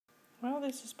Well,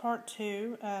 this is part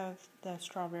 2 of the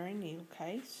strawberry needle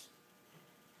case.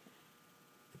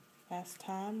 Last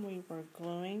time we were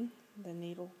gluing the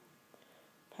needle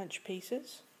punch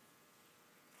pieces,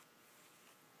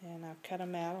 and I've cut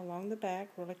them out along the back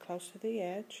really close to the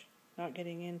edge, not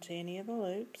getting into any of the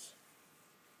loops.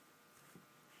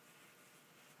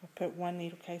 I put one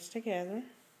needle case together,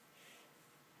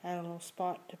 add a little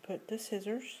spot to put the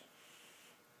scissors,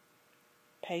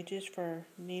 pages for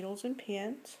needles and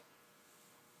pins.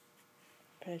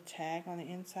 Put a tag on the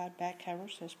inside back cover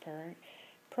that says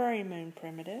Prairie Moon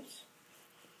Primitives,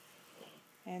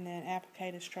 and then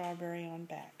applique a strawberry on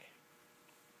back.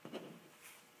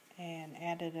 And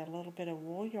added a little bit of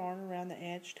wool yarn around the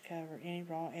edge to cover any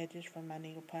raw edges from my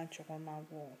needle punch or my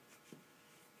wool.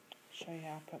 Show you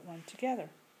how I put one together.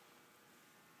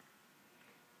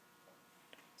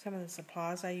 Some of the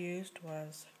supplies I used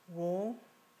was wool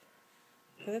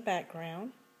for the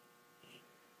background,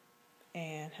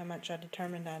 and how much I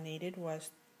determined I needed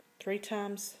was 3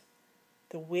 times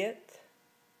the width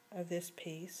of this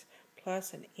piece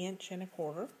plus 1.25 inches.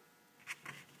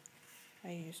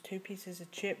 I used 2 pieces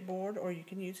of chipboard, or you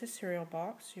can use a cereal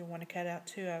box. You'll want to cut out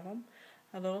 2 of them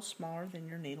a little smaller than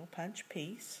your needle punch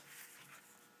piece.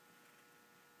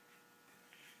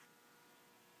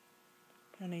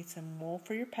 You'll need some wool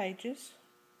for your pages.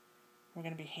 We're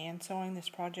going to be hand sewing this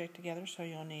project together, so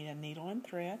you'll need a needle and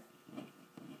thread.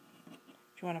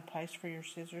 If you want a place for your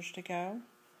scissors to go,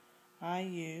 I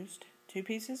used 2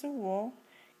 pieces of wool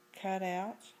cut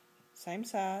out, same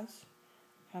size.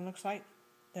 Kind of looks like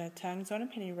the tongues on a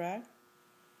penny rug.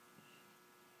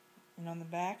 And on the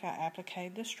back I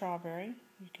appliqued the strawberry.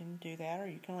 You can do that or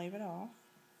you can leave it off.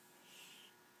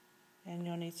 And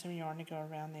you'll need some yarn to go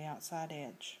around the outside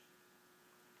edge.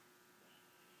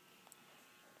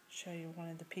 Show you one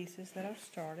of the pieces that I've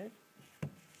started.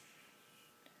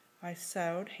 I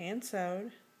hand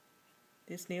sewed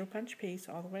this needle punch piece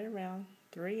all the way around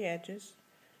 3 edges,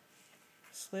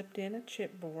 slipped in a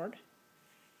chipboard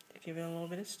to give it a little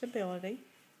bit of stability.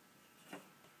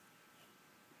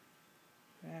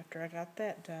 After I got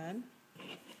that done,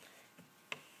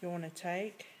 you'll want to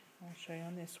take, I'll show you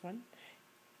on this one,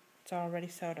 it's already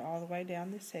sewed all the way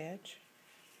down this edge.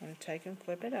 I'm going to take and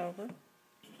flip it over.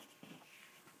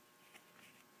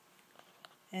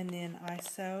 And then I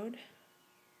sewed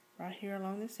right here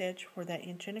along this edge where that 1.25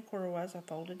 inches was. I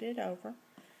folded it over,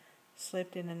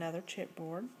 slipped in another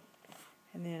chipboard,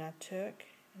 and then I took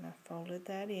and I folded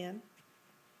that in,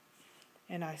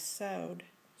 and I sewed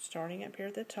starting up here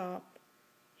at the top,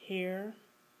 here,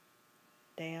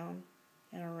 down,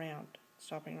 and around,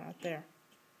 stopping right there.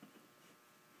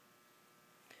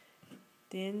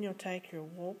 Then you'll take your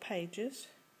wool pages,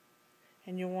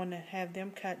 and you'll want to have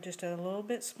them cut just a little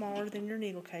bit smaller than your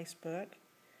needle case book.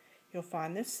 You'll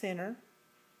find the center,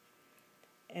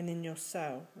 and then you'll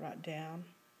sew right down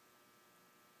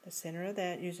the center of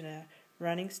that using a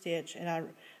running stitch, and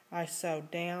I sewed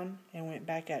down and went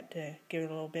back up to give it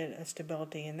a little bit of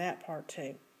stability in that part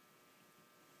too.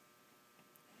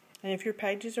 And if your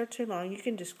pages are too long, you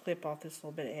can just clip off this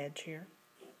little bit of edge here.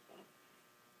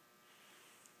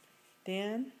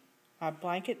 Then I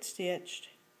blanket stitched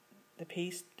the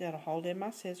piece that'll hold in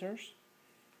my scissors.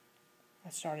 I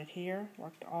started here,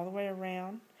 worked all the way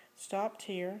around, stopped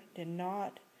here, did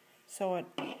not sew it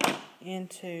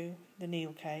into the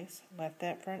needle case, left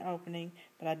that for an opening,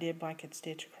 but I did blanket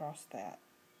stitch across that.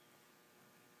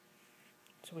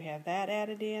 So we have that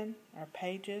added in, our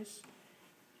pages,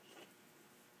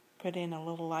 put in a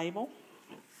little label,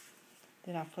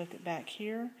 then I flipped it back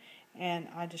here, and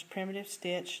I just primitive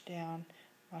stitched down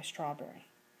my strawberry.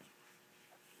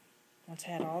 Once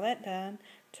I had all that done,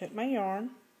 took my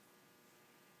yarn,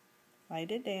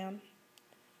 laid it down,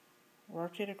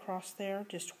 worked it across there,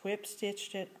 just whip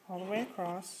stitched it all the way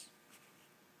across,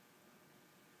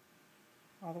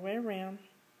 all the way around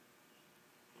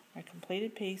my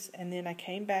completed piece, and then I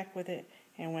came back with it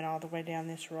and went all the way down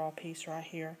this raw piece right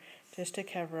here just to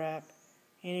cover up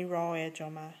any raw edge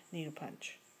on my needle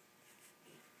punch.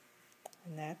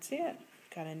 And that's it.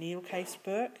 Got a needle case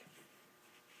book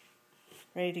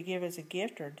ready to give as a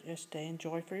gift or just to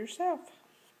enjoy for yourself.